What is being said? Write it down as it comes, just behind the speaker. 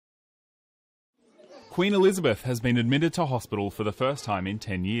Queen Elizabeth has been admitted to hospital for the first time in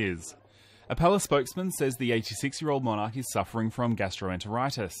 10 years. A palace spokesman says the 86-year-old monarch is suffering from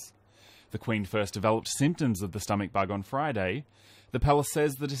gastroenteritis. The Queen first developed symptoms of the stomach bug on Friday. The palace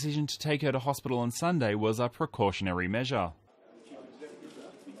says the decision to take her to hospital on Sunday was a precautionary measure.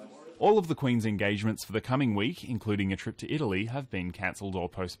 All of the Queen's engagements for the coming week, including a trip to Italy, have been cancelled or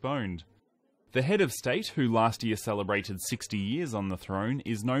postponed. The head of state, who last year celebrated 60 years on the throne,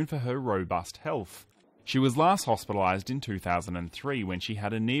 is known for her robust health. She was last hospitalised in 2003 when she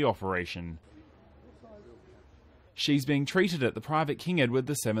had a knee operation. She's being treated at the private King Edward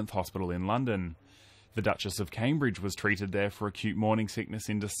VII Hospital in London. The Duchess of Cambridge was treated there for acute morning sickness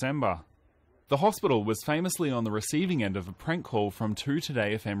in December. The hospital was famously on the receiving end of a prank call from two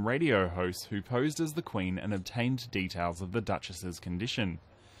Today FM radio hosts who posed as the Queen and obtained details of the Duchess's condition.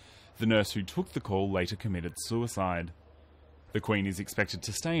 The nurse who took the call later committed suicide. The Queen is expected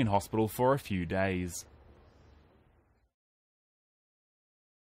to stay in hospital for a few days.